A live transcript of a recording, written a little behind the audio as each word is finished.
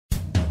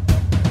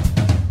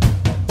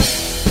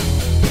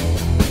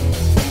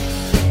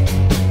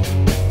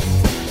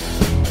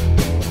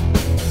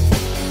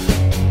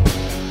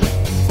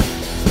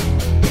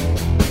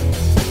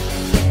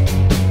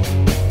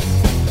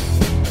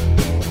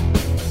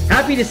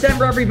Happy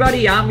December,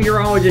 everybody. I'm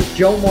meteorologist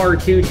Joe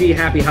Martucci.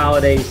 Happy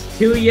holidays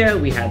to you.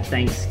 We had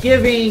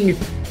Thanksgiving.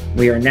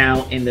 We are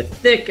now in the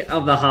thick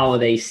of the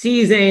holiday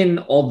season.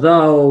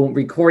 Although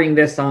recording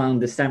this on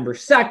December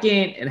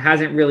 2nd, it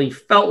hasn't really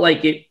felt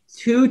like it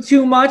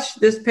too much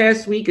this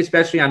past week,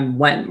 especially on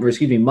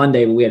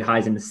Monday, where we had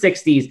highs in the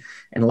 60s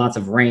and lots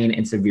of rain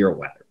and severe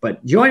weather.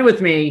 But join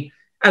with me,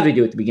 as we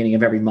do at the beginning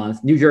of every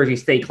month, New Jersey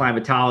State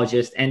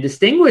climatologist and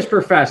distinguished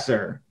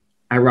professor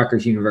at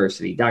Rutgers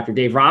University, Dr.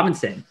 Dave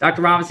Robinson.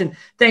 Dr. Robinson,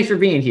 thanks for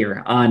being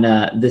here on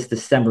this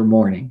December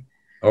morning.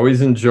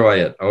 Always enjoy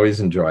it. Always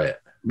enjoy it.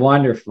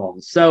 Wonderful.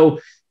 So,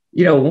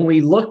 when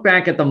we look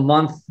back at the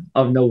month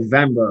of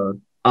November,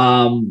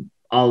 a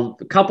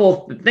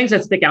couple of things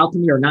that stick out to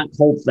me are not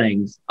cold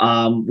things.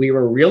 We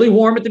were really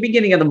warm at the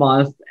beginning of the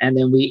month, and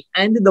then we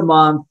ended the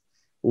month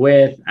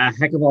with a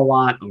heck of a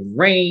lot of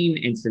rain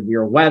and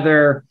severe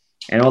weather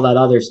and all that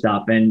other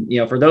stuff. And,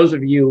 for those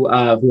of you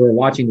who are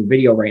watching the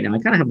video right now, I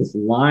kind of have this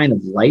line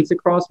of lights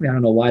across me. I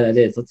don't know why that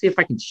is. Let's see if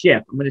I can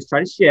shift. I'm going to try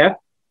to shift.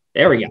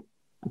 There we go.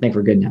 I think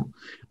we're good now.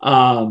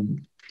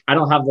 I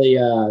don't have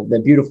the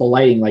beautiful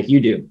lighting like you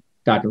do,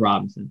 Dr.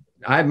 Robinson.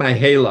 I have my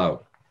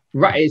halo.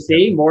 Right.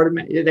 See,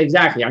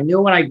 exactly. I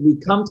knew when we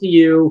come to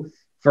you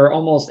for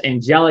almost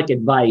angelic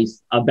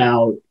advice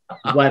about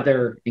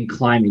weather and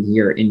climate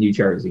here in New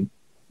Jersey.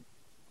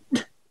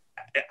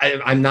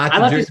 I'm not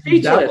the Jersey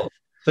Devil.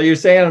 So you're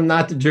saying I'm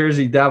not the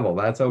Jersey Devil.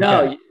 That's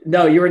okay.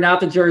 No, you are not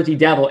the Jersey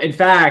Devil. In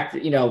fact,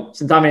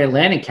 since I'm in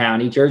Atlantic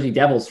County, Jersey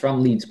Devil's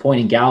from Leeds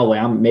Point and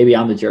Galloway. Maybe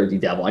I'm the Jersey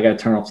Devil. I got to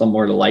turn off some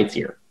more of the lights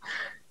here.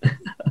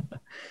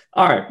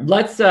 All right,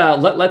 let's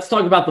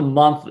talk about the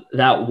month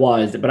that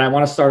was, but I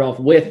want to start off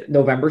with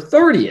November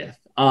 30th,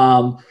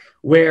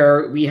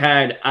 where we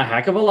had a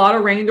heck of a lot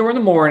of rain during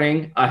the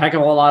morning, a heck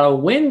of a lot of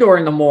wind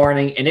during the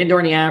morning, and then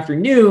during the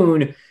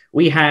afternoon,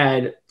 we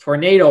had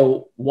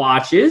tornado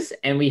watches,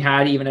 and we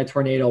had even a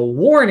tornado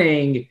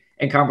warning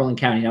in Cumberland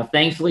County. Now,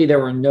 thankfully, there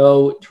were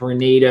no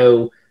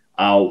tornadoes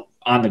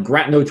on the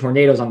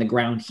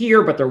ground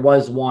here, but there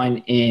was one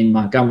in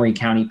Montgomery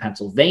County,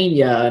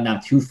 Pennsylvania,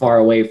 not too far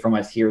away from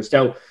us here.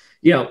 So,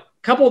 a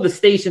couple of the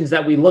stations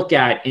that we look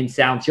at in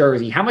South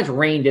Jersey, how much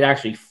rain did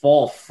actually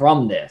fall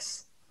from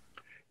this?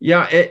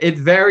 Yeah, it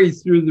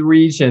varies through the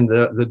region.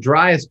 The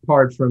driest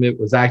part from it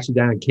was actually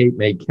down in Cape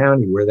May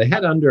County, where they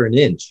had under an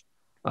inch.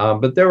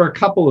 But there were a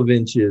couple of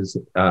inches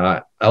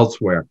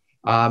elsewhere.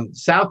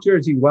 South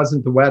Jersey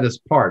wasn't the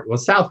wettest part. Well,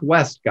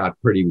 Southwest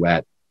got pretty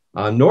wet.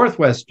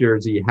 Northwest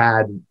Jersey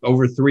had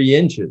over 3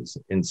 inches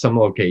in some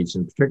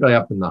locations, particularly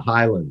up in the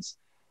highlands.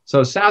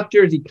 So South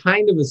Jersey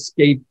kind of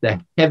escaped the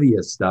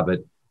heaviest of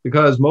it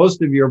because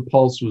most of your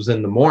pulse was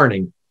in the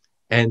morning.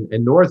 And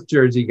North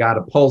Jersey got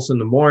a pulse in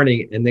the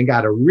morning and then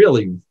got a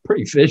really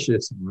pretty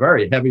vicious,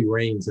 very heavy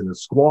rains and a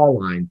squall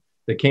line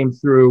that came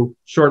through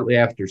shortly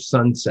after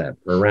sunset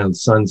or around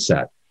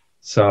sunset.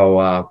 So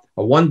a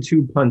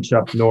 1-2 punch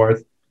up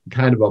north,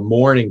 kind of a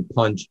morning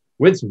punch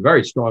with some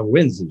very strong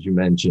winds, as you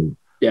mentioned.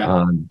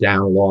 Yeah.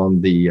 Down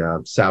along the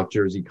South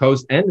Jersey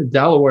coast, and the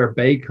Delaware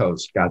Bay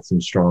coast got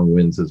some strong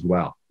winds as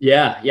well.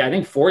 Yeah. I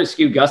think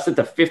Fortescue gusted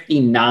to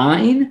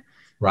 59.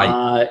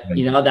 Right.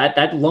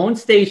 That lone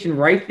station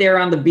right there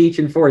on the beach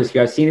in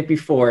Fortescue, I've seen it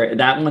before.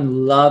 That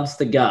one loves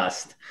to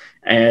gust.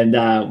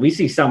 And we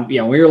see some, we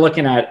were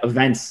looking at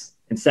events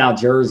in South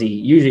Jersey.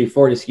 Usually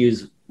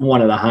Fortescue's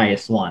one of the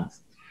highest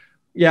ones.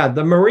 Yeah.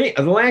 The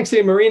Atlantic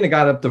City Marina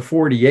got up to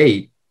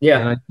 48. Yeah.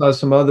 And I saw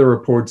some other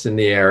reports in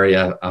the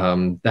area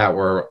that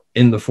were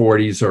in the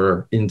 40s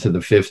or into the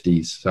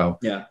 50s. So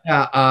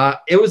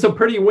it was a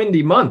pretty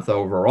windy month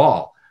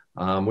overall.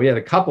 We had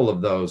a couple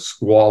of those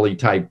squally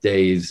type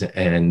days,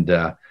 and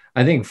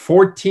I think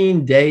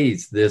 14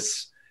 days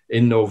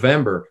in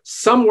November,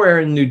 somewhere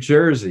in New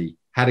Jersey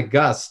had a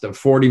gust of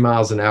 40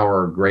 miles an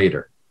hour or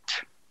greater.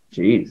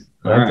 Jeez.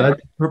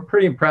 That's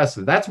pretty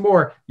impressive. That's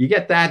more, you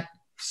get that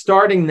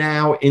starting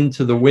now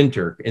into the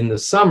winter. In the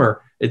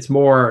summer, it's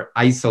more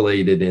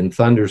isolated in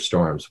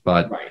thunderstorms,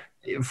 but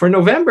for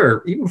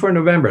November,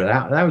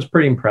 that was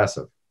pretty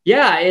impressive.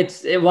 Yeah,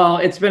 it's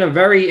been a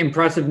very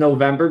impressive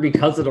November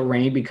because of the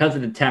rain, because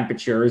of the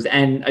temperatures.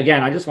 And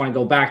again, I just want to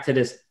go back to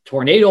this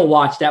tornado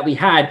watch that we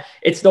had.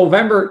 It's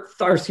November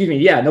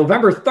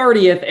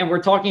 30th, and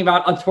we're talking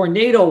about a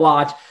tornado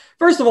watch.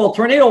 First of all,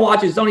 tornado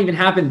watches don't even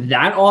happen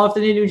that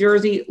often in New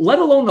Jersey, let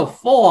alone the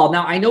fall.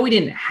 Now, I know we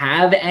didn't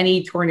have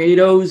any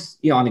tornadoes,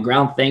 on the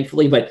ground,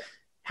 thankfully, but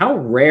how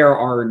rare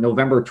are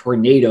November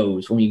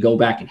tornadoes when you go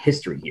back in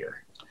history here?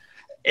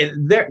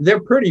 They're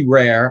pretty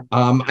rare.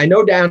 I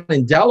know down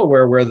in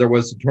Delaware where there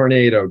was a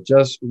tornado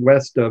just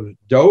west of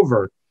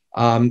Dover,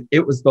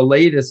 it was the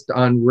latest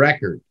on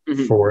record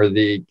for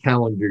the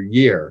calendar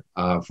year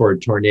for a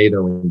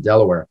tornado in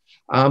Delaware.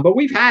 But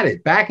we've had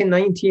it back in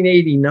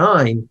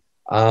 1989.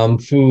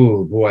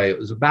 It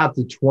was about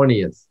the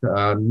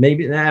 20th,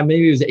 maybe it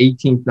was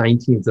 18th,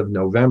 19th of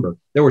November.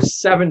 There were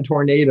 7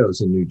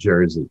 tornadoes in New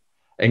Jersey,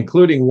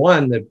 including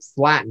one that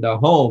flattened a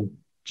home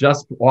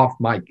just off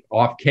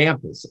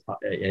campus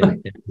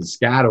in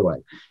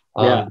Piscataway.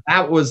 Yeah.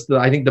 That was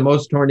I think the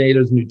most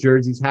tornadoes New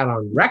Jersey's had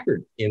on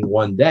record in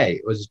one day.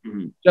 It was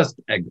just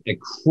a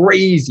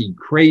crazy,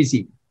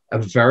 a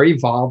very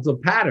volatile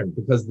pattern,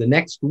 because the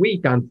next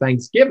week on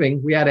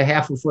Thanksgiving, we had a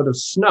half a foot of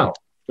snow.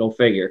 Go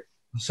figure.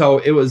 So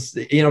it was,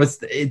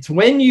 it's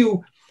when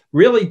you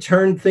really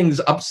turn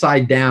things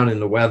upside down in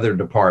the weather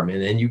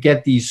department and you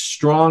get these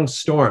strong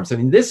storms. I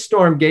mean, this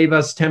storm gave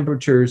us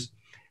temperatures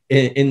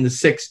in the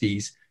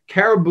 60s.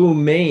 Caribou,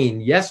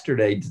 Maine,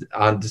 yesterday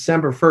on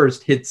December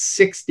 1st hit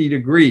 60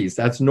 degrees.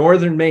 That's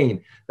northern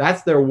Maine.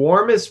 That's their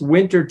warmest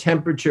winter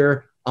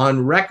temperature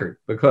on record,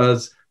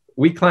 because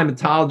we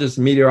climatologists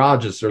and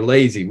meteorologists are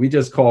lazy. We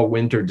just call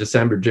winter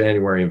December,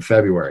 January, and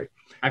February.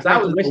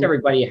 I wish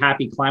everybody a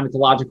happy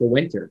climatological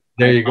winter.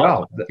 There you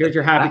go. Here's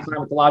your happy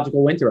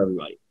climatological winter,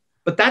 everybody.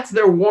 But that's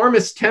their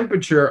warmest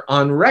temperature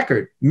on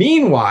record.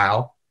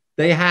 Meanwhile,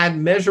 they had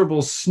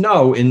measurable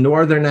snow in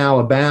northern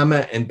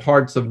Alabama and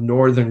parts of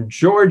northern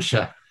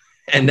Georgia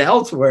and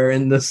elsewhere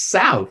in the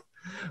South.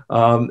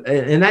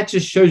 And that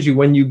just shows you,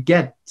 when you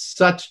get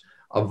such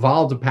a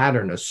volatile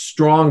pattern, a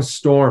strong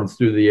storm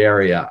through the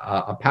area,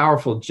 a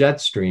powerful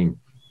jet stream,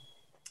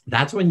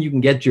 that's when you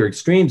can get your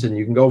extremes, and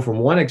you can go from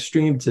one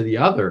extreme to the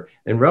other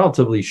in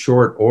relatively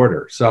short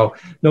order. So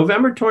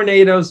November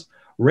tornadoes,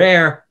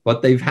 rare,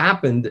 but they've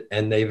happened,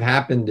 and they've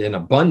happened in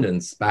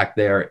abundance back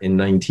there in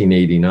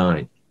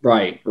 1989.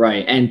 Right.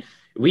 And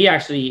we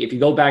actually, if you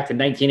go back to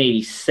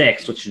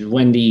 1986, which is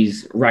when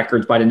these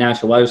records by the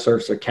National Weather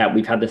Service are kept,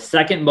 we've had the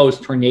second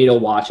most tornado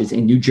watches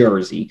in New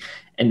Jersey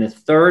and the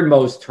third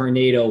most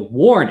tornado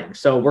warnings.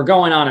 So we're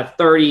going on a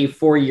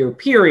 34-year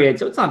period.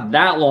 So it's not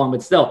that long,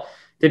 but still,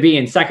 to be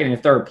in second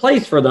and third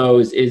place for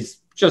those is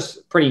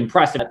just pretty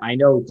impressive. I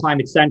know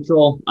Climate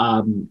Central,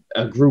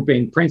 a group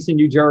in Princeton,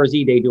 New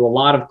Jersey, they do a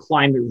lot of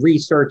climate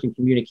research and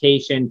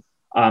communication.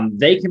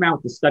 They came out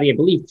with a study, I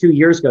believe 2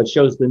 years ago,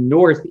 shows the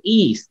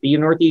northeastern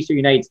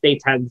United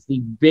States has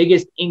the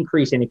biggest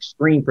increase in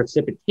extreme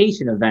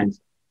precipitation events.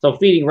 So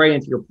feeding right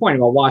into your point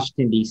about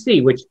Washington, D.C.,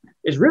 which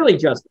is really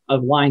just a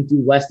line due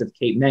west of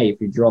Cape May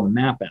if you draw the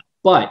map out.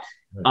 But,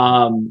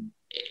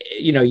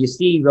 you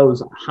see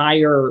those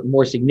higher,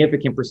 more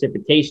significant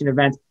precipitation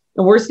events.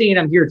 And we're seeing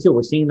them here too.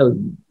 We're seeing those,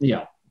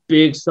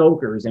 big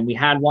soakers. And we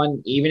had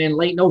one even in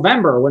late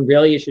November, when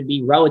really it should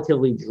be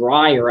relatively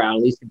drier out,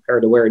 at least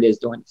compared to where it is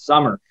during the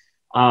summer.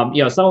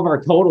 Some of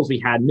our totals, we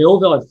had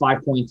Millville at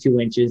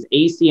 5.2 inches,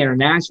 AC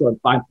International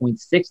at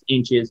 5.6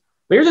 inches.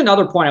 But here's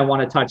another point I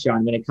want to touch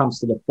on when it comes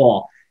to the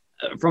fall.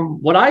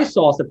 From what I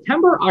saw,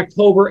 September,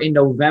 October, and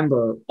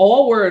November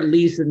all were at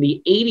least in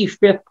the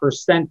 85th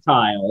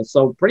percentile.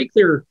 So pretty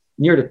clear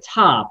near the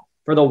top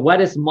for the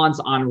wettest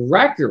months on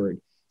record.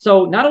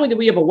 So not only did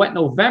we have a wet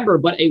November,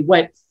 but a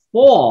wet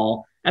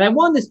fall. And I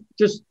wanted to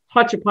just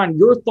touch upon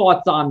your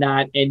thoughts on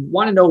that and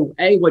want to know,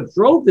 A, what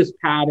drove this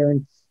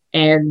pattern,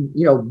 and,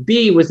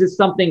 B, was this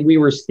something we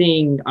were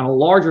seeing on a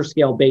larger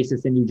scale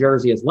basis in New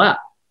Jersey as well?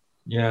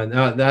 Yeah,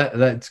 no,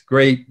 that's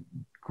great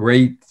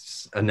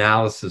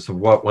analysis of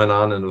what went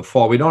on in the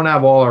fall. We don't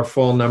have all our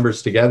fall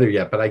numbers together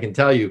yet, but I can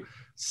tell you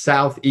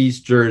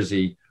Southeast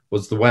Jersey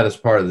was the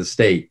wettest part of the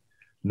state.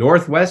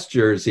 Northwest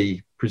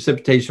Jersey,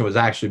 precipitation was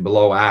actually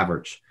below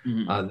average.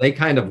 They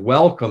kind of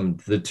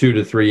welcomed the 2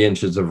 to 3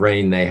 inches of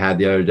rain they had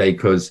the other day,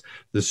 because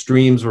the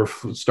streams were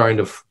starting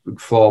to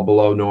fall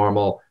below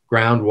normal.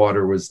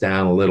 Groundwater was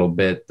down a little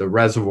bit. The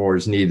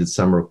reservoirs needed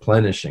some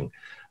replenishing.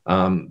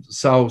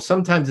 So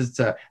sometimes it's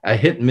a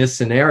hit and miss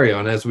scenario.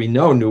 And as we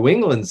know, New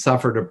England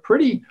suffered a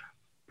pretty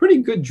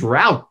good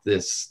drought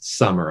this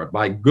summer.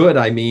 By good,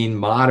 I mean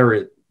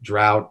moderate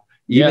drought,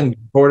 even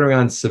bordering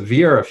on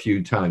severe a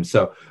few times.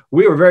 So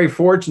we were very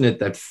fortunate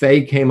that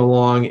Faye came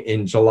along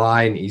in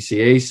July and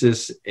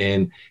Isaias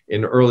in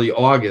early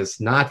August,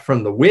 not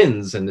from the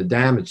winds and the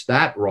damage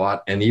that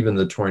wrought, and even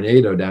the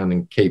tornado down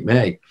in Cape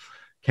May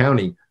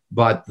County,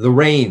 but the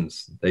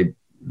rains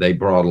they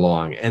brought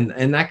along.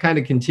 And that kind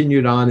of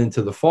continued on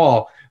into the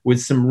fall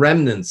with some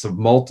remnants of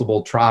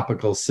multiple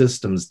tropical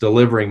systems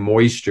delivering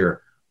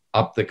moisture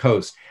up the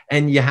coast.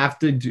 And you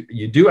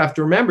do have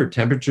to remember,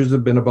 temperatures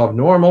have been above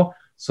normal,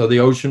 so the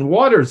ocean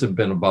waters have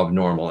been above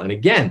normal. And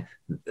again,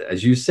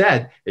 as you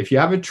said, if you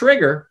have a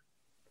trigger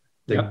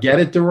to get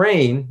it to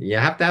rain, you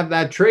have to have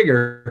that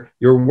trigger.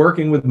 You're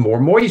working with more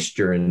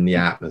moisture in the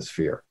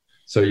atmosphere,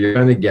 so you're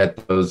going to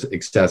get those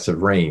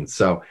excessive rains.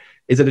 So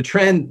is it a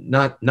trend?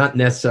 Not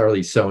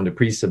necessarily so in the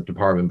precip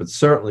department, but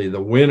certainly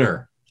the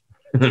winner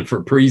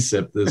for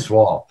precip this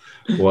fall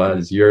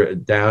was you're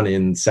down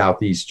in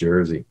Southeast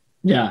Jersey.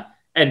 Yeah.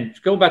 And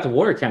go back to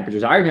water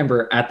temperatures. I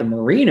remember at the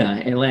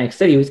marina in Atlantic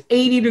City, it was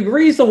 80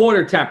 degrees the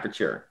water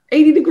temperature.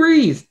 80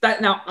 degrees.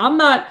 Now, I'm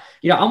not,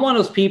 I'm one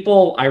of those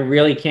people, I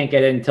really can't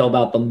get in until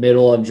about the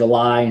middle of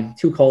July.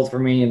 Too cold for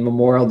me in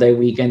Memorial Day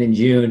weekend in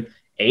June.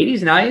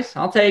 80's nice.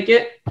 I'll take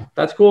it.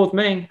 That's cool with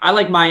me. I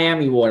like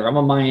Miami water. I'm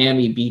a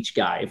Miami beach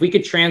guy. If we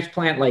could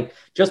transplant like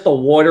just the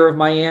water of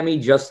Miami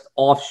just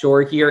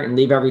offshore here and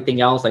leave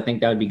everything else, I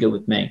think that would be good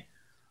with me.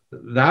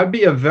 That would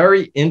be a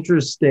very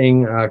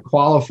interesting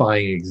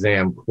qualifying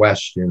exam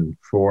question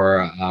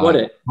for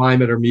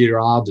climate or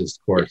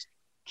meteorologist course.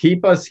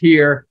 Keep us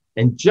here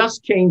and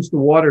just change the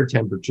water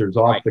temperatures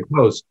off the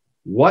coast.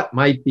 What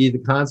might be the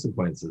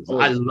consequences?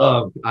 I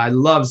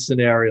love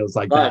scenarios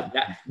like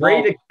that.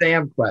 Great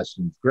exam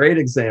questions. Great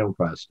exam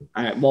questions.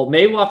 All right. Well,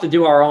 maybe we'll have to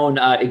do our own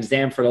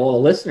exam for all the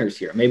listeners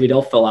here. Maybe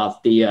they'll fill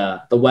out the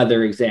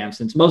weather exam,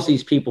 since most of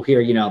these people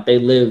here, they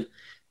live,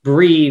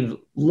 breathe,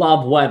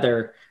 love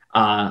weather.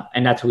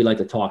 And that's who we like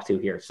to talk to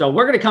here. So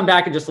we're going to come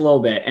back in just a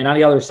little bit. And on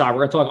the other side,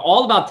 we're going to talk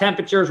all about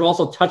temperatures. We'll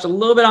also touch a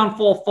little bit on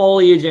fall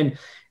foliage and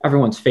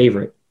everyone's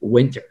favorite,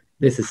 winter.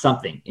 This is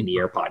Something in the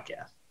Air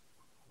podcast.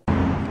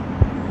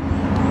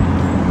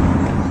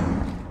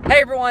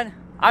 Hey everyone,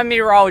 I'm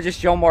meteorologist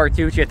Joe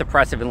Martucci at the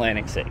Press of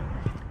Atlantic City.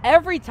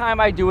 Every time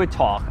I do a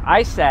talk,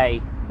 I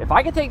say, if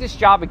I could take this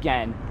job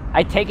again,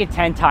 I'd take it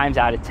 10 times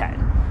out of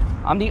 10.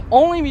 I'm the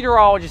only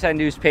meteorologist at a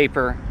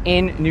newspaper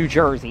in New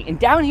Jersey. And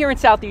down here in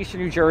southeastern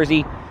New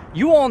Jersey,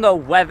 you all know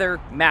weather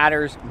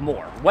matters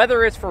more.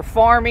 Whether it's for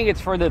farming,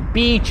 it's for the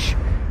beach,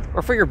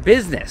 or for your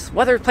business.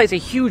 Weather plays a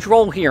huge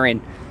role here, and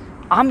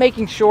I'm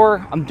making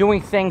sure I'm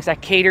doing things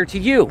that cater to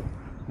you.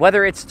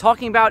 Whether it's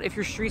talking about if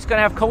your street's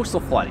gonna have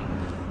coastal flooding,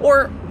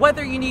 or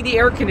whether you need the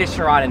air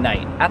conditioner on at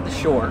night at the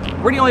shore.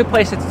 We're the only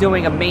place that's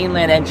doing a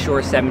mainland and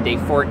shore 7-day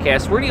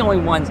forecast. We're the only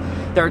ones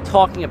that are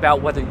talking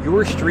about whether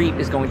your street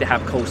is going to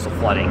have coastal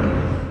flooding.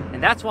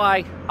 And that's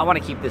why I want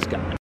to keep this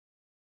going.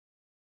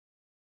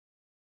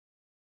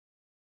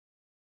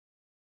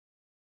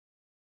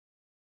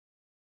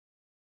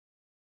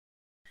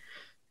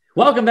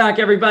 Welcome back,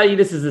 everybody.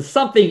 This is the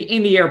Something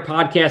in the Air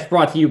podcast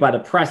brought to you by the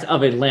Press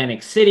of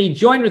Atlantic City.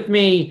 Join with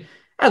me,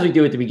 as we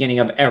do at the beginning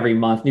of every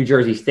month, New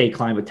Jersey State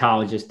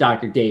Climatologist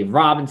Dr. Dave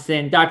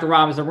Robinson. Dr.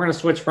 Robinson, we're going to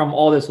switch from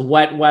all this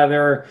wet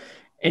weather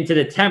into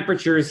the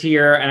temperatures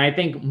here. And I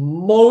think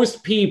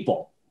most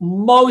people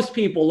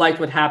liked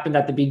what happened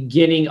at the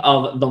beginning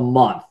of the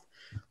month.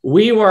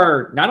 We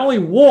were not only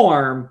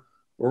warm,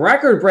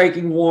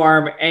 record-breaking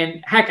warm,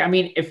 and heck, I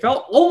mean, it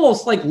felt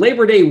almost like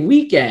Labor Day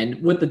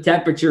weekend with the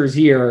temperatures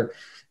here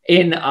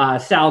in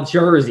South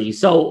Jersey.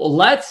 So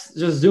let's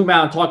just zoom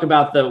out and talk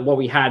about what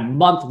we had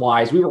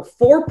month-wise. We were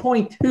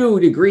 4.2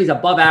 degrees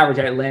above average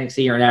at Atlantic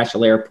City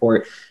International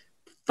Airport,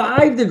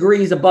 5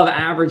 degrees above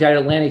average at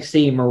Atlantic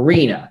City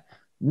Marina.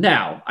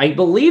 Now, I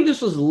believe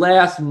this was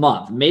last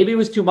month. Maybe it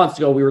was 2 months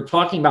ago. We were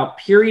talking about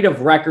period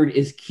of record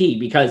is key,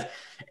 because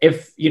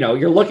if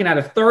you're looking at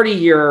a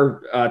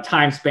 30-year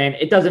time span,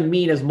 it doesn't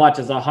mean as much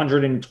as a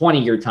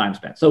 120-year time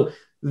span. So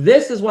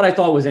this is what I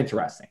thought was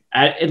interesting.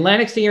 At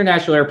Atlantic City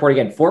International Airport,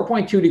 again,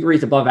 4.2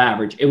 degrees above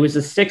average. It was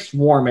the 6th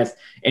warmest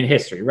in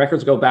history.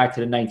 Records go back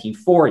to the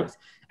 1940s.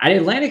 At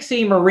Atlantic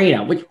City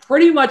Marina, which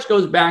pretty much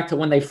goes back to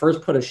when they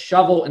first put a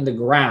shovel in the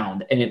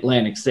ground in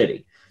Atlantic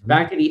City,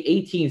 back to the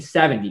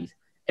 1870s,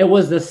 it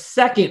was the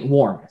 2nd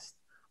warmest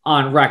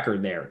on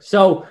record there.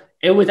 So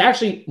it was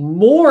actually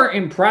more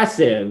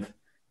impressive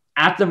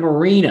at the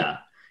marina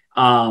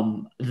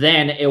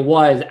than it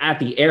was at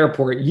the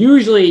airport.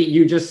 Usually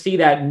you just see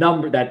that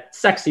number, that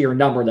sexier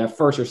number, that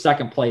 1st or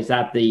 2nd place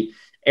at the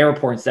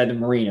airport instead of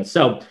the marina.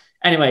 So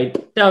anyway,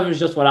 that was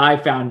just what I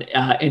found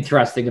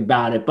interesting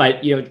about it.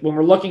 But, when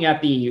we're looking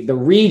at the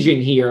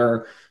region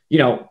here,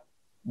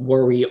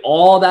 were we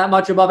all that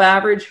much above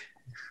average?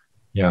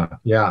 Yeah.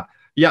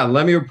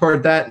 Let me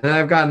report that. And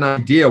I've got an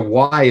idea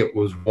why it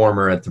was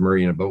warmer at the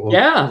marina, but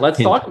let's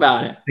talk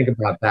about it. Think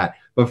about that.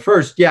 But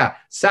first,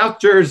 South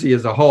Jersey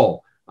as a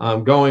whole,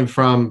 going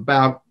from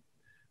about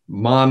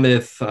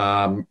Monmouth,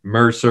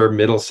 Mercer,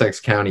 Middlesex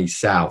County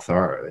south,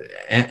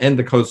 and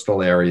the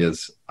coastal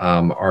areas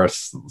are a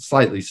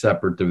slightly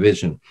separate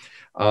division.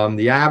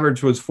 The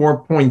average was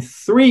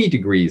 4.3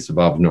 degrees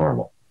above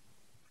normal.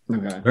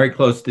 Okay. Very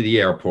close to the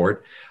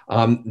airport.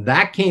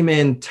 That came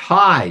in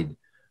tied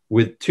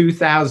with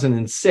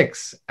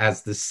 2006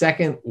 as the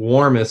 2nd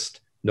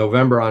warmest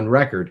November on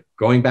record,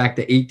 going back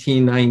to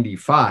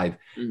 1895.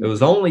 It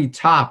was only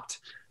topped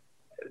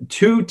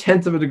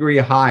 0.2 of a degree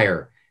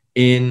higher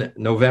in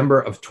November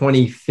of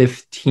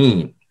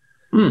 2015.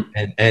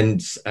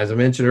 And as I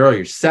mentioned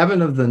earlier,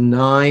 7 of the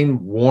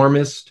 9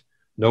 warmest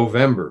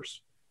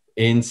Novembers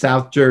in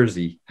South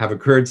Jersey have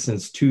occurred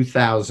since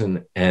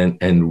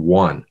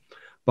 2001.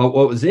 But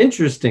what was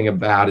interesting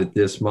about it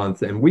this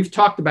month, and we've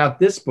talked about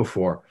this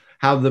before,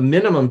 how the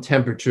minimum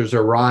temperatures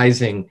are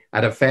rising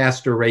at a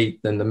faster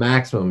rate than the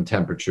maximum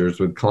temperatures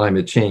with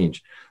climate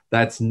change.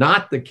 That's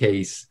not the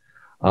case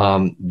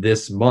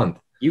this month.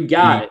 You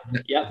got it.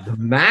 Yep. The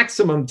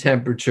maximum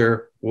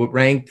temperature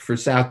ranked for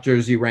South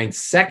Jersey ranked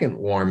 2nd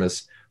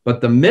warmest,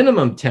 but the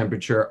minimum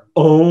temperature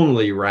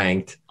only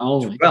ranked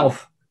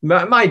 12th.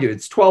 Mind you,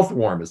 it's 12th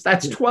warmest.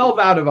 That's 12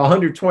 out of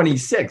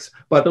 126,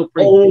 but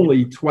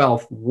only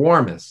 12th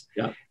warmest.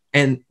 Yeah.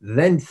 And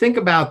then think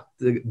about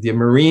the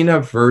marina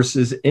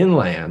versus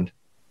inland,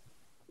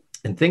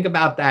 and think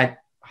about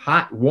that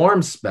hot,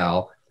 warm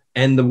spell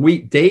and the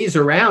days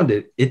around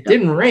it. It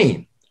didn't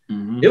rain.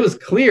 It was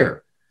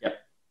clear.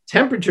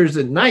 Temperatures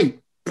at night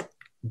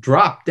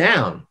dropped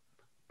down,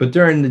 But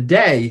during the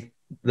day,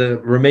 the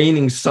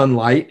remaining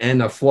sunlight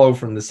and a flow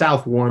from the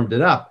south warmed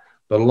it up.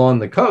 But along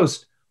the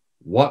coast,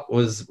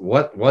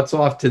 what's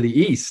off to the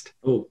east?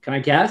 Oh, can I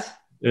guess?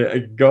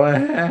 Go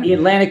ahead. The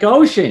Atlantic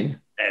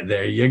Ocean. And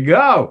there you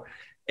go.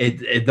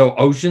 The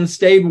ocean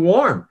stayed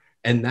warm,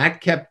 and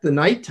that kept the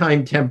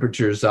nighttime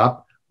temperatures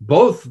up.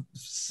 Both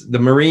the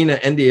marina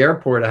and the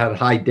airport had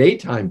high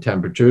daytime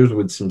temperatures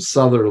with some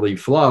southerly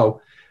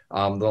flow.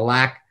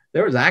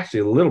 There was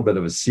actually a little bit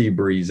of a sea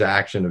breeze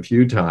action a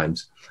few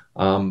times.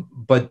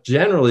 But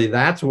generally,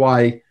 that's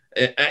why,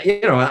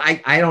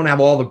 I don't have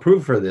all the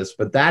proof for this,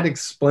 but that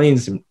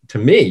explains to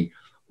me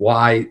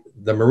why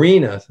the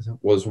marina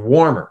was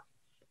warmer,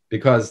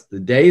 because the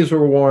days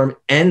were warm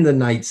and the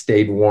night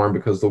stayed warm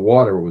because the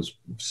water was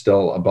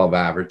still above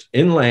average.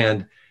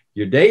 Inland,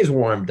 your days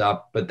warmed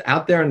up, but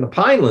out there in the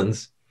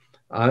Pinelands,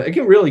 it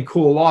can really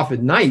cool off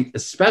at night,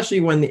 especially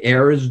when the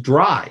air is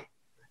dry.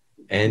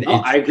 And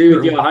I agree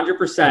with you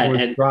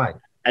 100%. And dry.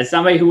 As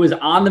somebody who was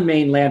on the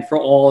mainland for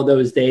all of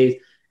those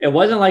days, it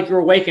wasn't like you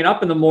were waking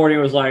up in the morning.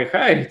 It was like,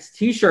 hey, it's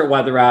t-shirt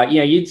weather out.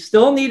 Yeah, you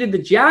still needed the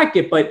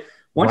jacket, but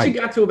once you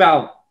got to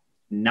about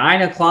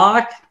 9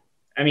 o'clock,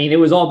 I mean, it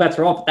was all bets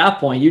are off at that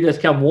point. You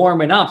just kept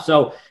warming up.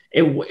 So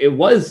it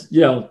was,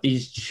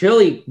 these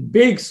chilly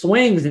big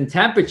swings in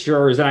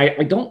temperatures.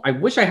 And I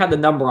wish I had the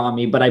number on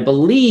me, but I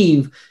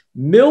believe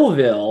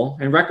Millville,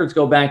 and records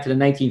go back to the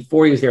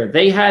 1940s there,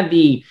 they had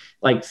the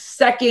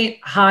second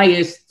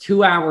highest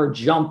 2-hour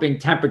jump in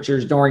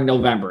temperatures during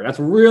November. That's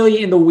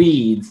really in the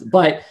weeds.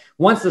 But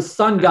once the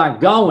sun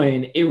got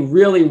going, it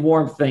really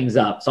warmed things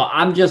up. So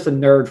I'm just a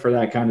nerd for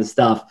that kind of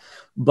stuff.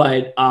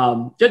 But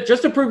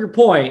just to prove your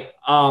point,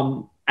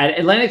 at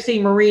Atlantic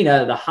City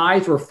Marina, the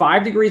highs were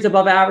 5 degrees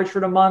above average for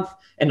the month,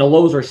 and the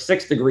lows were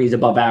 6 degrees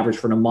above average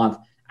for the month.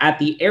 At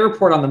the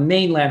airport on the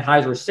mainland,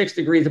 highs were 6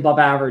 degrees above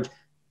average,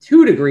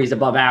 2 degrees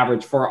above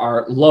average for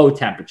our low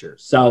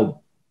temperatures.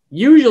 So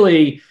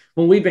usually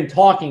when we've been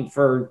talking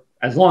for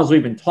as long as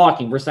we've been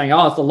talking, we're saying,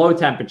 oh, it's the low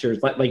temperatures.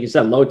 Like you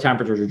said, low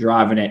temperatures are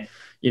driving it.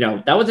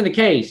 That wasn't the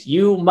case.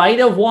 You might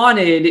have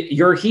wanted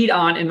your heat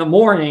on in the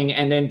morning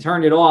and then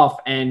turned it off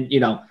and,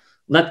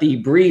 let the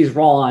breeze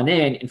roll on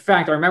in. In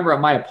fact, I remember at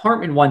my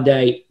apartment one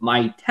day,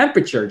 my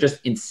temperature just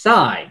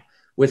inside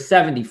was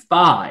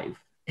 75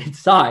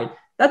 inside.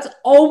 That's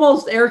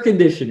almost air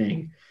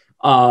conditioning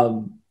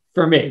for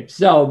me.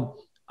 So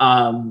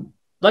I'll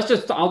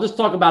just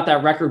talk about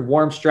that record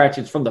warm stretch.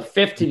 It's from the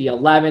 5th to the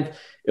 11th.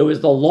 It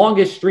was the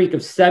longest streak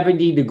of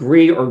 70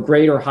 degree or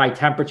greater high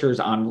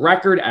temperatures on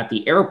record at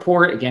the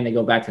airport. Again, they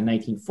go back to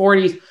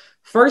 1940s.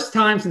 First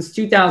time since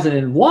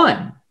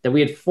 2001 that we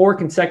had 4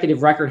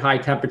 consecutive record high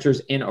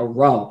temperatures in a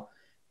row.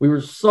 We were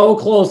so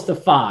close to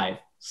 5,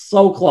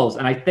 so close.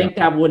 And I think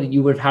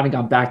you would have had to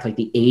gone back to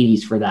the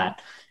 80s for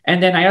that.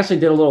 And then I actually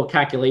did a little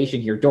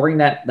calculation here. During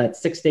that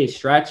 6-day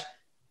stretch,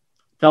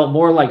 felt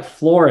more like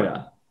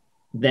Florida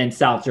than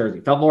South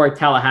Jersey. Felt more like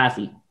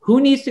Tallahassee.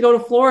 Who needs to go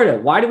to Florida?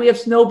 Why do we have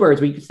snowbirds?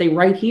 We could stay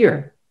right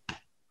here.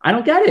 I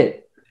don't get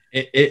it.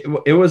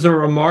 It was a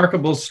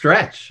remarkable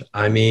stretch.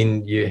 I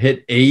mean, you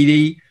hit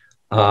 80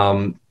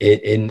 in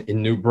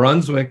New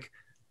Brunswick,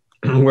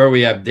 where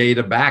we have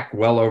data back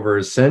well over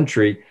a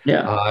century.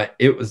 Yeah.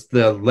 It was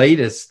the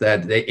latest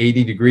that the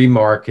 80-degree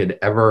mark had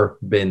ever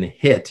been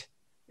hit.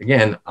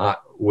 Again,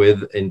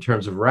 in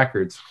terms of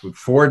records, with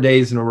 4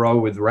 days in a row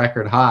with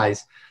record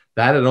highs.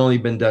 That had only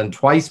been done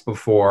twice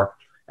before,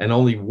 and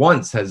only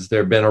once has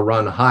there been a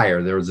run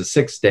higher. There was a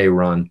 6-day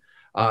run.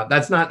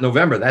 That's not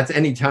November. That's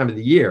any time of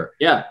the year.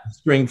 Yeah.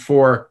 String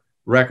 4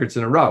 records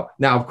in a row.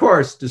 Now, of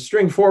course, to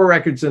string 4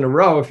 records in a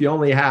row, if you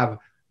only have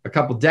a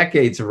couple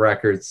decades of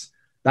records,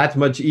 that's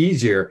much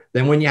easier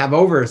than when you have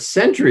over a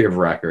century of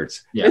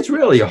records. Yeah. It's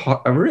really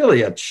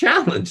a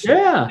challenge.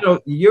 Yeah.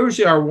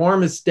 Usually our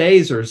warmest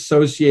days are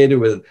associated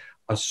with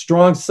a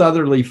strong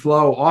southerly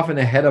flow, often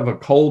ahead of a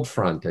cold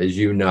front, as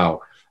you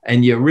know,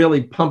 and you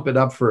really pump it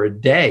up for a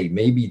day,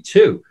 maybe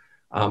 2.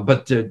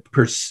 But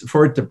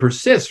for it to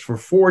persist for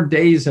 4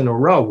 days in a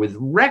row with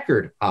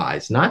record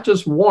highs, not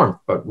just warmth,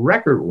 but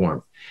record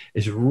warmth,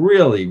 is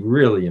really,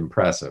 really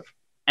impressive.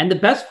 And the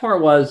best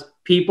part was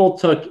people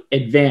took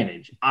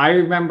advantage. I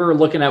remember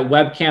looking at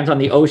webcams on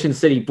the Ocean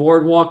City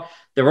Boardwalk.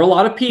 There were a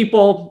lot of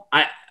people.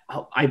 I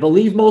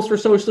believe most were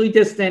socially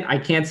distant. I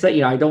can't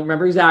say, I don't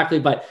remember exactly,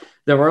 but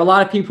there were a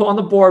lot of people on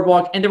the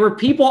boardwalk, and there were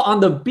people on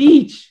the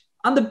beach,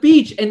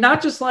 and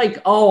not just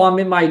I'm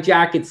in my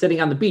jacket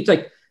sitting on the beach.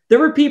 There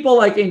were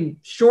people in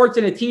shorts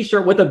and a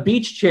t-shirt with a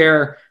beach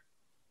chair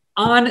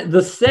on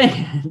the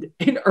sand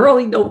in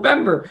early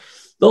November.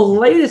 The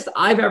latest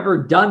I've ever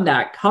done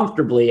that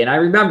comfortably, and I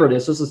remember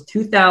this was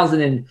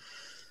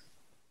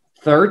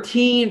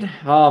 2013.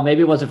 Oh,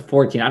 maybe it wasn't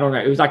 14. I don't know.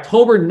 It was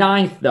October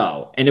 9th,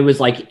 though, and it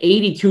was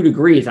 82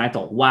 degrees. And I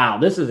thought, wow,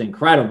 this is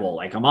incredible.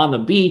 I'm on the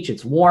beach.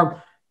 It's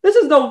warm. This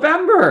is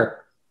November.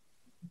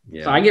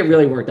 Yeah. So I get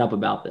really worked up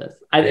about this.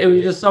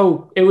 It was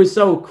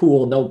so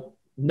cool.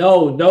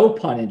 No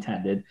pun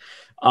intended,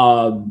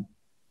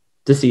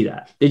 to see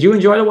that. Did you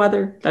enjoy the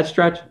weather, that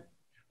stretch?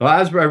 Well,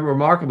 that's very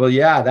remarkable.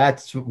 Yeah,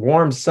 that's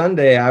warm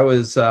Sunday. I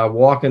was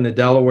walking the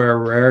Delaware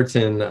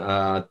Raritan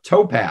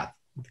towpath,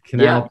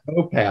 canal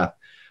towpath,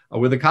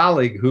 with a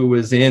colleague who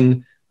was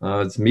in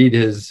to meet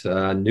his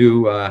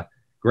new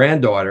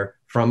granddaughter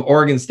from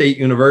Oregon State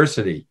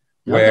University,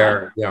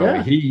 where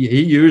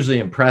he usually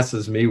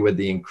impresses me with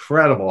the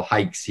incredible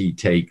hikes he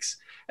takes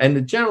and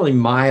the generally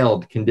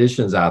mild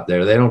conditions out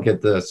there. They don't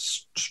get the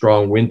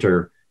strong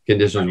winter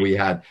conditions we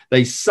had.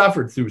 They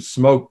suffered through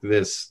smoke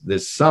this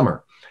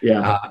summer.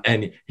 Yeah.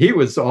 And he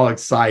was all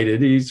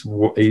excited. He's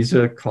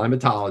a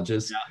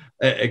climatologist,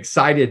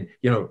 excited.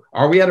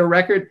 Are we at a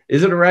record?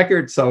 Is it a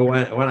record? So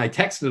when I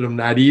texted him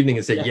that evening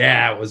and said,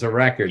 it was a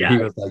record, he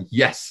was like,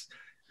 yes,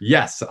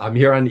 I'm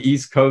here on the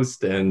East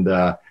Coast, and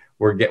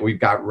we've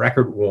got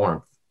record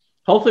warmth.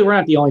 Hopefully, we're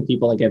not the only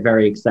people that get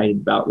very excited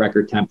about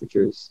record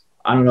temperatures.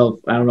 I don't know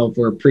if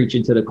we're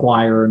preaching to the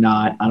choir or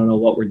not. I don't know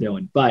what we're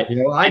doing, but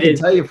I can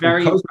tell you,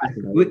 very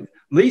impressive.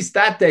 At least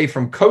that day,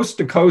 from coast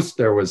to coast,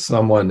 there was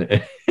someone.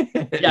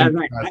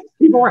 Right.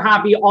 People were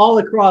happy all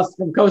across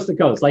from coast to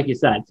coast, like you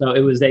said. So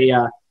it was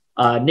a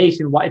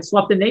nationwide. It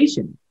swept the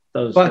nation.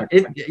 But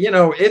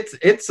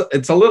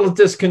it's a little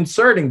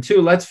disconcerting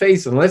too. Let's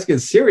face it. Let's get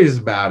serious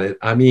about it.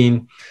 I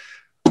mean,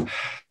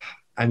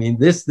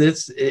 this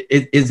is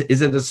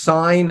it a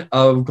sign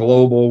of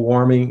global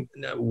warming?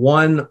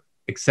 One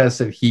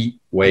excessive heat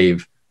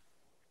wave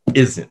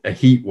isn't a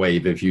heat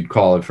wave, if you'd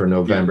call it, for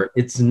November.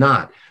 It's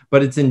not.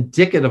 But it's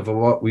indicative of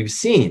what we've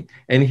seen.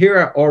 And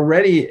here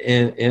already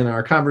in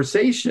our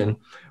conversation,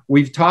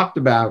 we've talked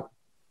about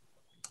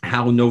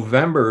how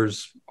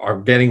Novembers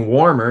are getting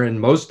warmer, and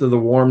most of the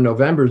warm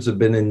Novembers have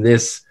been in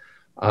this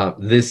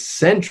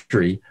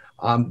century.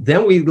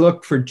 Then we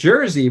look for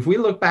Jersey. If we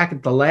look back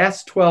at the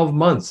last 12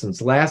 months, since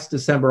last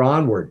December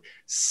onward,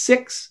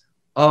 6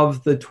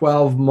 of the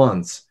 12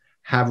 months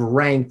have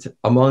ranked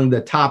among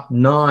the top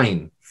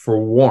 9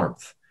 for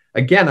warmth.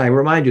 Again, I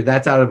remind you,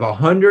 that's out of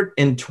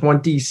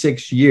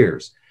 126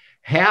 years.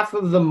 Half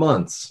of the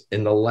months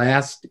in the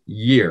last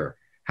year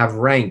have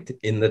ranked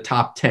in the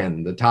top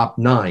 10, the top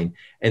 9,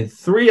 and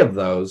 3 of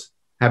those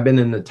have been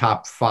in the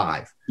top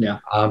 5. Yeah.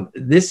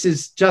 This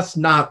is just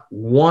not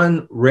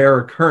one rare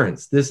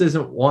occurrence. This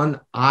isn't one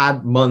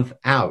odd month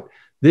out.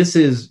 This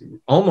is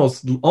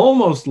almost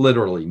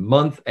literally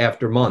month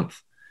after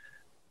month.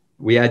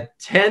 We had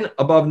 10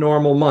 above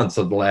normal months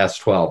of the last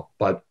 12,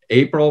 but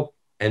April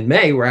and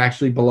May were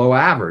actually below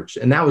average.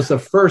 And that was the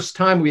first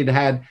time we'd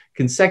had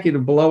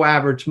consecutive below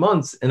average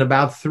months in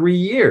about 3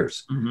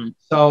 years. Mm-hmm.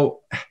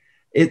 So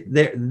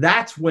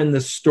that's when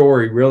the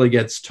story really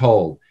gets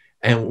told.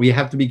 And we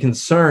have to be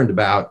concerned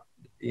about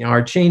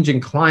our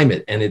changing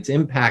climate and its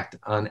impact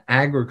on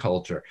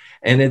agriculture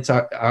and its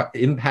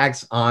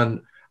impacts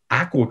on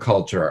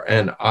aquaculture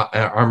and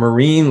our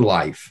marine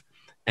life,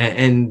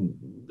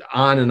 and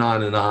on and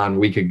on and on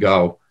we could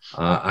go.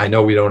 I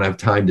know we don't have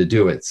time to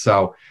do it.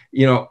 So,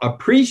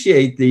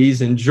 appreciate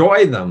these,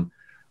 enjoy them.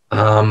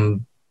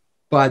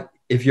 But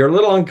if you're a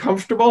little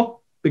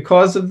uncomfortable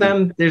because of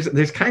them,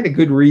 there's kind of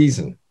good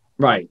reason.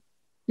 Right.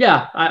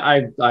 Yeah.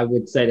 I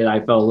would say that I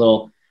felt a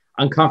little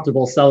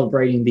uncomfortable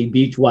celebrating the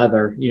beach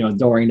weather,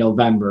 during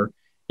November,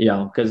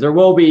 because there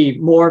will be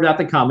more of that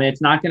to come. And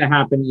it's not going to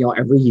happen,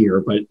 every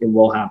year, but it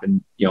will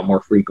happen,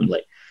 more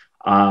frequently.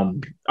 All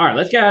right,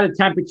 let's get out of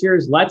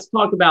temperatures. Let's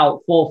talk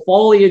about fall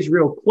foliage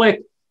real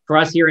quick. For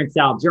us here in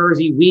South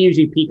Jersey, we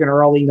usually peak in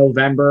early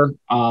November.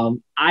 I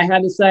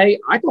had to say,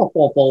 I thought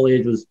fall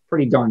foliage was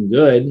pretty darn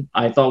good.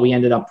 I thought we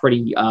ended up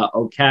pretty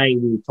okay.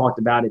 We talked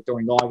about it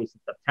during August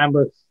and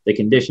September. The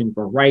conditions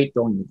were right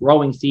during the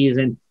growing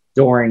season.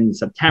 During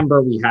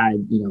September, we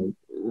had,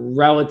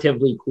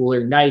 relatively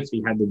cooler nights.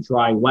 We had the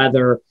dry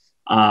weather.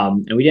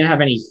 And we didn't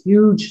have any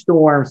huge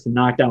storms to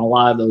knock down a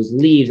lot of those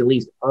leaves, at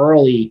least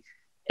early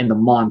in the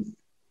month.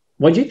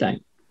 What'd you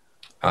think?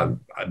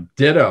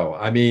 Ditto.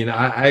 I mean,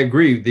 I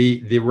agree.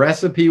 The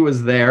recipe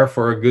was there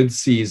for a good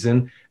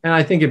season, and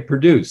I think it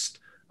produced.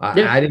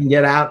 I didn't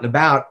get out and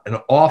about an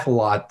awful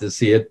lot to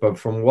see it, but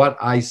from what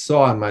I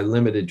saw in my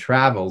limited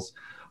travels,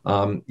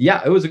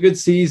 it was a good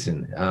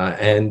season.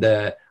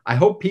 And I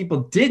hope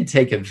people did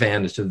take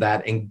advantage of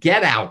that and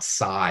get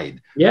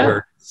outside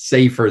where it's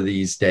safer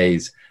these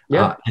days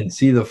and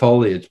see the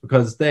foliage,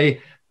 because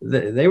they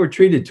were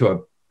treated to a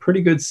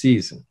pretty good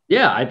season.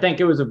 Yeah, I think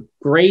it was a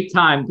great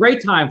time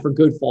for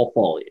good fall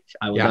foliage.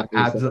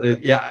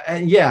 Absolutely.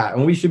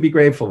 And we should be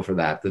grateful for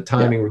that. The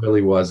timing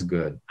really was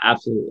good.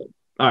 Absolutely.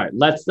 All right,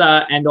 let's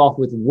end off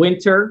with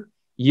winter.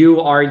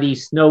 You are the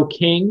snow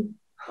king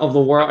of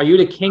the world. Are you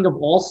the king of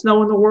all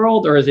snow in the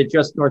world, or is it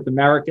just North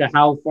America?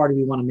 How far do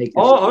we want to make this?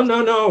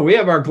 No. We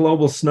have our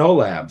global snow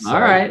labs. All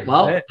right.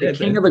 Well, the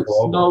king of the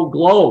snow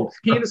globe.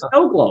 King of the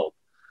snow globe.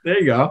 There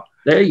you go.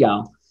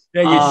 Yeah,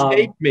 you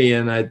shaped me,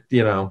 and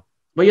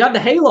Well, you have the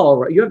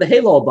halo. You have the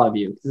halo above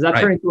you. Does that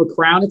turn into a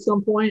crown at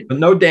some point? But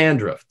no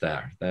dandruff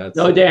there.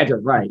 No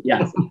dandruff. Right.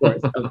 Yes, of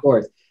course. Of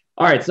course.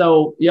 All right.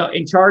 So,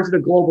 in charge of the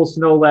global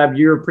snow lab,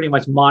 you're pretty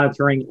much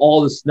monitoring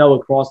all the snow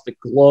across the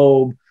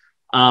globe.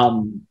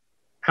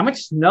 How how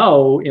much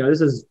snow,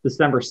 this is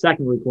December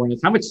 2nd recording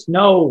this, how much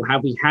snow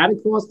have we had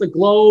across the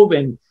globe?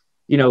 And,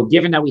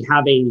 given that we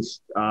have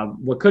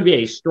what could be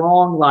a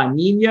strong La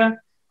Nina,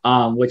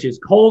 which is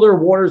colder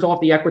waters off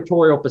the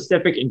equatorial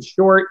Pacific, in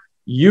short,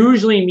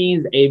 usually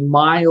means a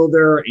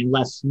milder and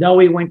less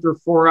snowy winter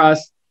for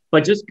us.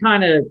 But just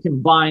kind of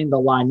combine the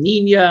La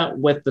Nina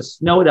with the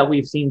snow that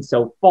we've seen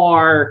so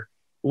far.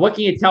 What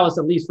can you tell us,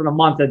 at least for the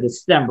month of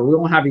December? We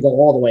won't have you go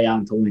all the way out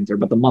into winter,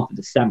 but the month of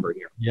December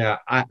here. Yeah,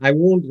 I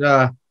won't.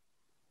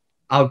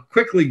 I'll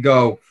quickly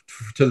go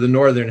to the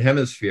Northern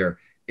Hemisphere.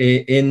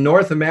 In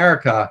North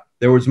America,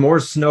 there was more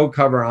snow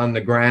cover on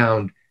the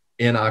ground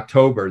in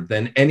October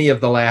than any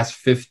of the last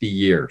 50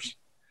 years.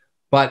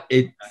 But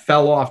it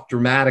fell off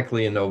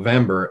dramatically in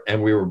November,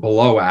 and we were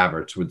below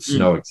average with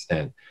snow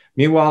extent.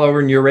 Meanwhile,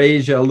 over in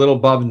Eurasia, a little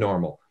above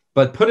normal.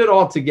 But put it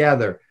all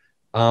together,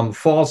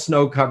 fall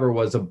snow cover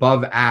was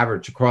above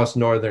average across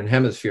Northern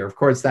Hemisphere. Of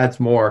course, that's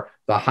more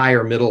the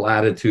higher middle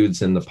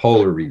latitudes in the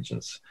polar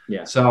regions.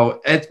 Yeah.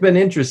 So it's been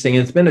interesting.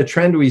 It's been a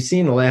trend we've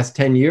seen the last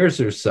 10 years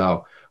or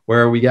so,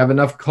 where we have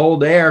enough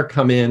cold air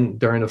come in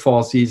during the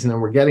fall season,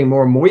 and we're getting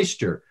more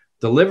moisture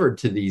delivered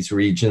to these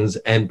regions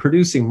and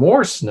producing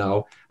more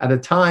snow at a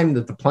time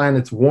that the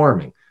planet's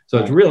warming. So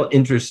it's real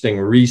interesting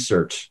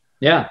research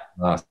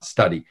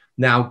study.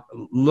 Now,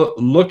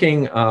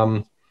 looking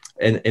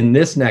in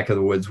this neck of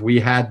the woods, we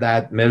had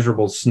that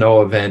measurable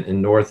snow event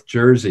in North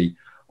Jersey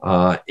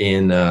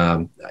in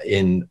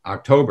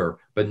October,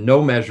 but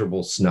no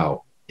measurable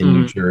snow in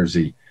New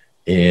Jersey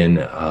in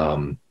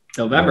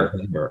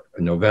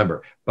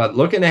November. But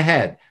looking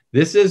ahead,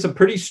 this is a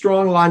pretty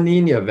strong La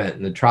Nina event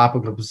in the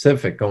tropical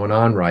Pacific going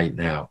on right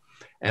now.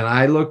 And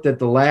I looked at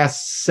the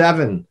last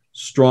 7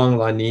 strong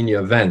La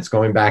Nina events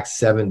going back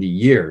 70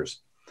 years,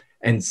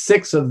 and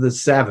 6 of the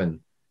 7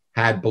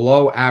 had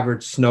below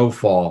average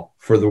snowfall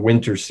for the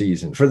winter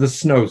season, for the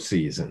snow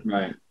season.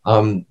 Right.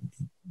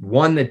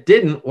 One that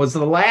didn't was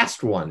the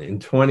last one in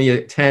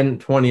 2010,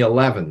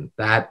 2011,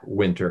 that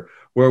winter,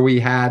 where we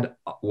had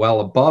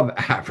well above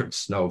average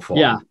snowfall.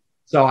 Yeah.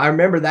 So I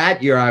remember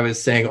that year I was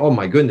saying, oh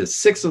my goodness,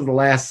 6 of the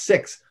last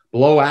 6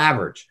 below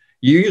average.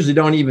 You usually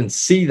don't even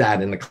see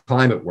that in the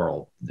climate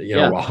world,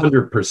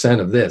 100%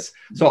 of this.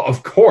 So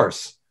of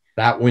course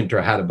that winter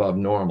had above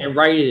normal. It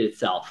righted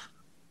itself.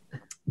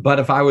 But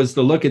if I was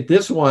to look at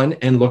this one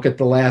and look at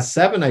the last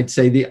 7, I'd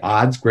say the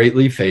odds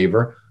greatly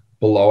favor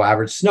below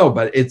average snow,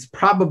 but it's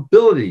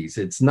probabilities.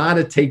 It's not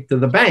a take to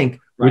the bank,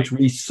 which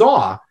we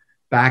saw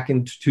back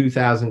in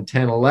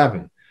 2010,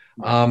 11.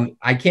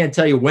 I can't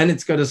tell you when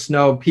it's going to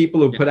snow. People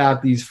who put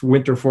out these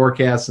winter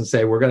forecasts and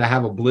say, we're going to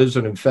have a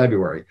blizzard in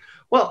February.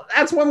 Well,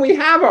 that's when we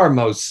have our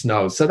most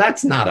snow. So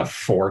that's not a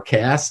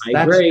forecast.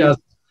 That's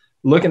just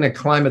looking at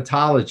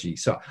climatology.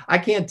 So I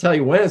can't tell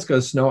you when it's going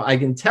to snow. I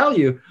can tell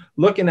you,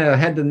 looking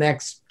ahead the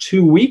next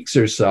 2 weeks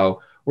or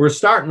so, we're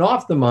starting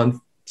off the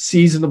month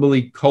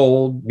seasonably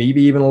cold,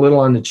 maybe even a little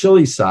on the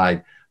chilly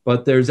side,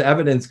 but there's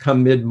evidence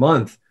come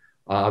mid-month,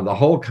 the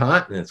whole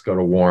continent's going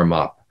to warm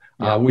up,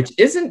 which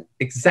isn't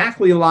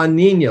exactly La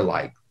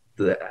Nina-like.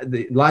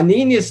 The La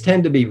Ninas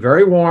tend to be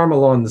very warm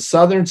along the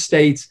southern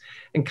states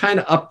and kind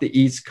of up the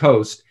East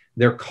Coast.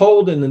 They're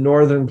cold in the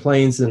northern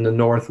plains and the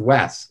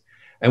Northwest.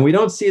 And we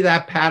don't see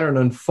that pattern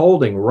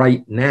unfolding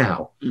right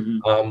now.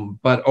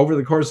 But over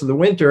the course of the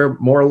winter,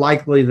 more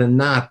likely than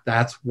not,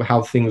 that's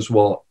how things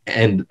will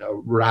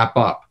wrap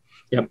up.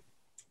 Yep.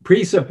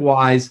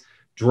 Precip-wise,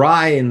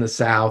 dry in the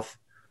south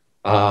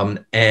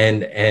and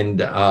kind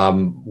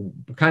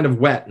of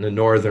wet in the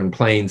northern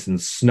plains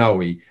and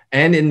snowy,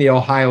 and in the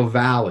Ohio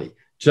Valley.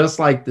 Just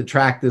like the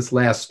track this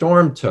last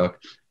storm took,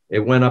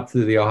 it went up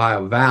through the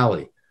Ohio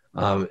Valley.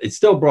 It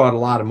still brought a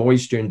lot of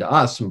moisture into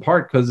us, in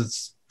part because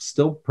it's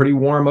still pretty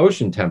warm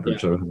ocean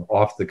temperature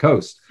off the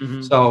coast.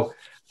 So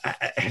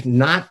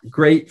not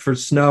great for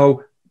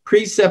snow.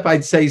 Precip,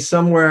 I'd say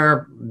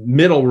somewhere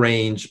middle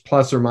range,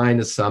 plus or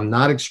minus some,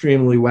 not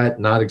extremely wet,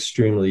 not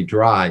extremely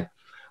dry.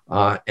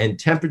 And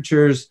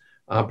temperatures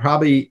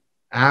probably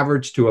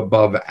average to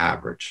above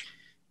average.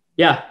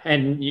 Yeah,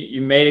 and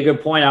you made a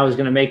good point. I was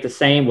going to make the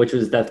same, which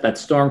was that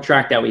storm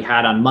track that we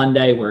had on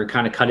Monday where it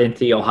kind of cut into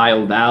the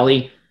Ohio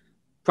Valley.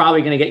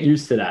 Probably going to get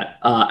used to that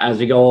as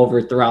we go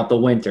over throughout the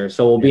winter.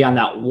 So we'll be on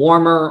that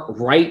warmer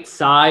right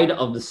side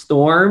of the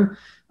storm.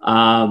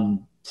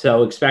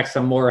 So expect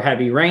some more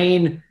heavy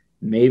rain,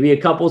 maybe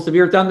a couple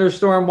severe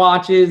thunderstorm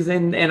watches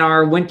in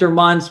our winter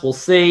months. We'll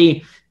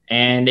see.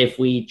 And if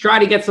we try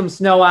to get some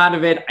snow out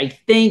of it, I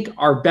think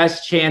our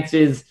best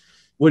chances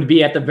would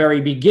be at the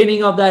very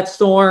beginning of that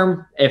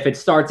storm, if it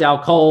starts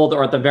out cold,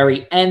 or at the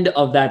very end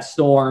of that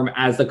storm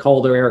as the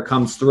colder air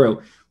comes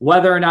through.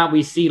 Whether or not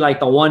we see like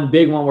the one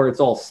big one where it's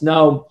all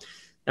snow,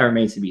 that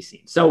remains to be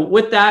seen. So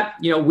with that,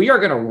 we are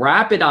going to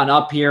wrap it on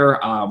up here.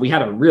 We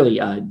had a really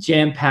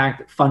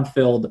jam-packed,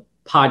 fun-filled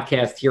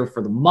podcast here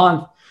for the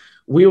month.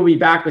 We will be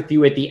back with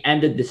you at the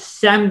end of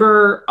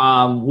December.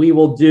 Can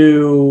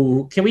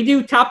we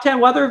do top 10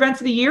 weather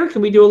events of the year?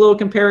 Can we do a little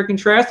compare and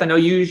contrast? I know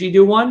you usually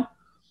do one.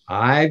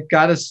 I've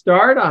got to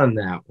start on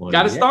that one.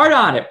 Got to start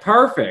on it.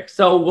 Perfect.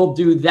 So we'll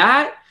do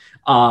that.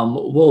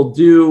 We'll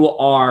do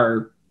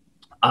our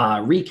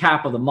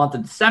recap of the month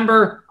of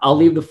December. I'll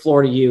leave the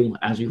floor to you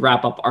as we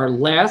wrap up our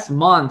last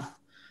month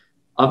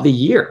of the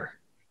year,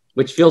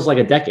 which feels like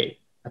a decade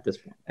at this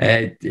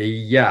point.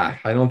 Yeah,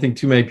 I don't think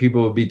too many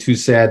people would be too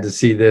sad to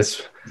see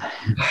this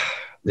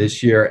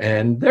year.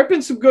 And there have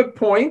been some good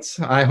points,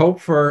 I hope,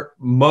 for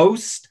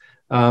most.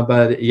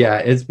 But yeah,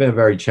 it's been a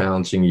very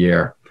challenging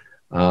year.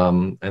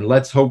 And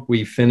let's hope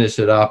we finish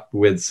it up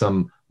with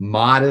some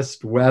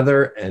modest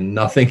weather and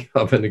nothing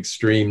of an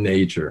extreme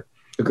nature.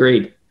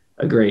 Agreed.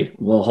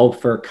 We'll hope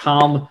for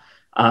calm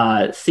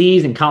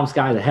seas and calm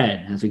skies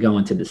ahead as we go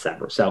into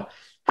December. So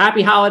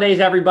happy holidays,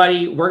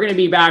 everybody. We're going to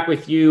be back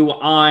with you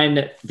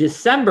on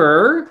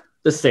December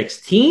the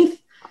 16th.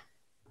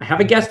 I have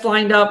a guest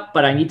lined up,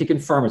 but I need to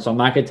confirm it, so I'm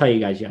not going to tell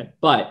you guys yet.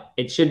 But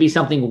it should be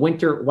something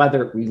winter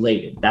weather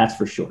related, that's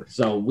for sure.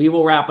 So we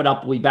will wrap it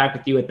up. We'll be back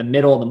with you at the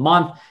middle of the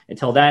month.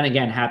 Until then,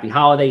 again, happy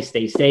holidays,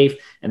 stay safe.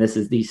 And this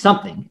is the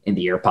Something in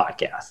the Air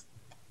podcast.